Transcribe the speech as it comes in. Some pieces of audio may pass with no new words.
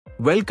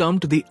Welcome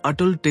to the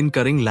Atal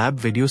Tinkering Lab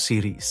video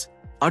series.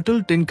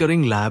 Atal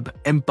Tinkering Lab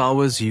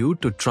empowers you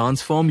to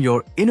transform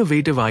your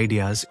innovative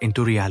ideas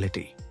into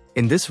reality.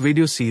 In this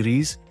video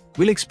series,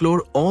 we'll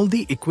explore all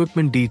the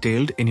equipment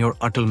detailed in your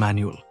Atal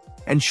manual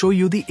and show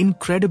you the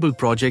incredible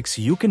projects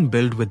you can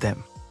build with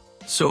them.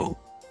 So,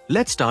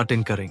 let's start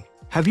tinkering.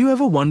 Have you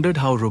ever wondered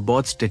how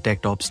robots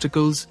detect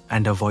obstacles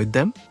and avoid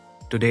them?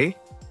 Today,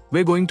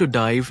 we're going to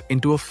dive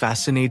into a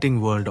fascinating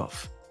world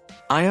of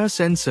IR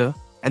sensor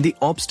and the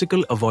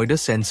obstacle avoider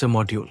sensor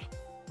module.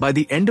 By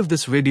the end of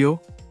this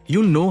video,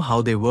 you'll know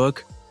how they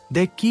work,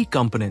 their key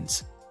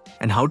components,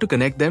 and how to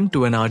connect them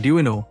to an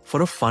Arduino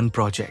for a fun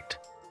project.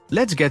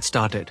 Let's get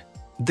started.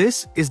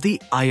 This is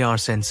the IR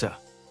sensor.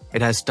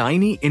 It has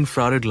tiny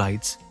infrared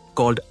lights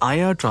called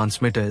IR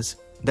transmitters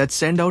that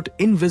send out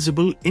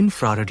invisible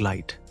infrared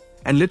light,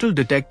 and little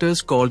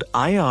detectors called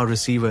IR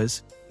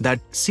receivers that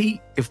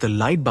see if the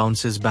light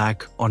bounces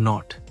back or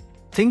not.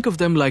 Think of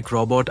them like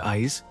robot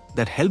eyes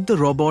that help the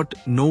robot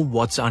know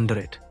what's under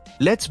it.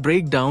 Let's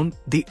break down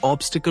the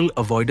obstacle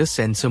avoider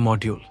sensor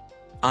module.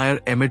 IR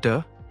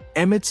emitter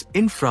emits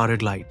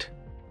infrared light.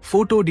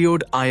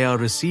 Photodiode IR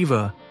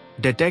receiver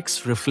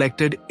detects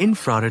reflected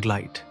infrared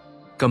light.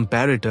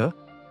 Comparator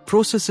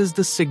processes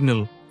the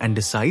signal and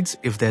decides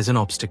if there's an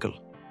obstacle.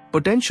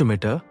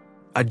 Potentiometer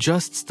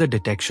adjusts the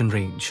detection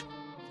range.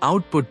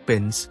 Output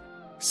pins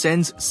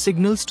sends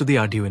signals to the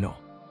Arduino.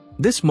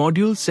 This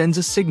module sends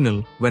a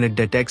signal when it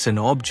detects an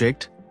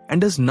object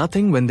and does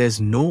nothing when there's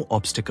no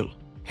obstacle.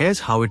 Here's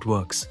how it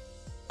works.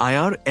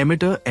 IR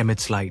emitter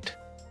emits light.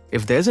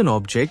 If there's an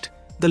object,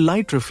 the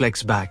light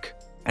reflects back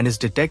and is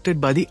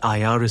detected by the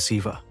IR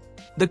receiver.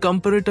 The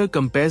comparator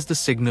compares the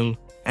signal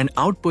and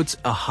outputs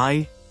a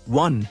high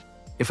 1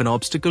 if an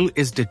obstacle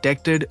is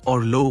detected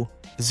or low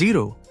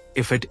 0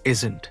 if it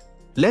isn't.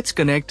 Let's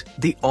connect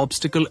the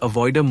obstacle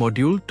avoider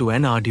module to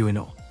an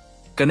Arduino.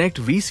 Connect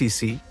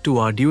VCC to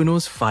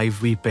Arduino's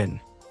 5V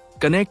pin.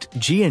 Connect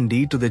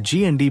GND to the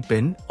GND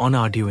pin on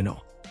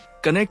Arduino.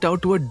 Connect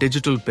out to a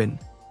digital pin,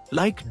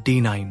 like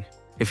D9.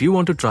 If you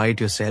want to try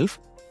it yourself,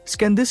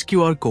 scan this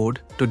QR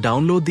code to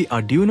download the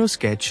Arduino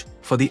sketch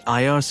for the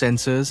IR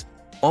sensors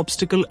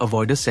obstacle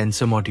avoider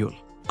sensor module.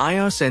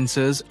 IR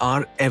sensors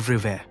are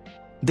everywhere.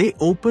 They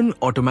open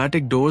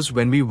automatic doors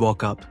when we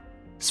walk up,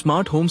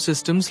 smart home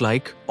systems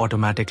like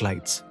automatic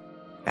lights,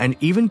 and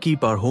even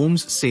keep our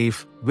homes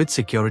safe with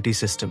security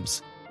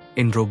systems.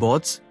 In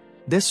robots,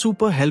 they're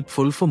super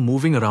helpful for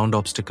moving around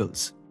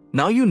obstacles.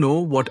 Now you know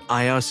what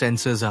IR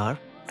sensors are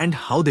and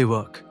how they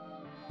work.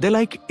 They're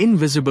like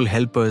invisible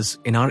helpers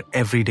in our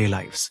everyday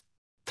lives.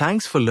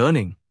 Thanks for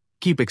learning,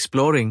 keep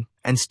exploring,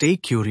 and stay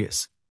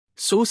curious.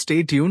 So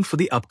stay tuned for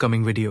the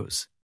upcoming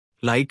videos.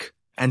 Like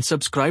and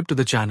subscribe to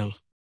the channel.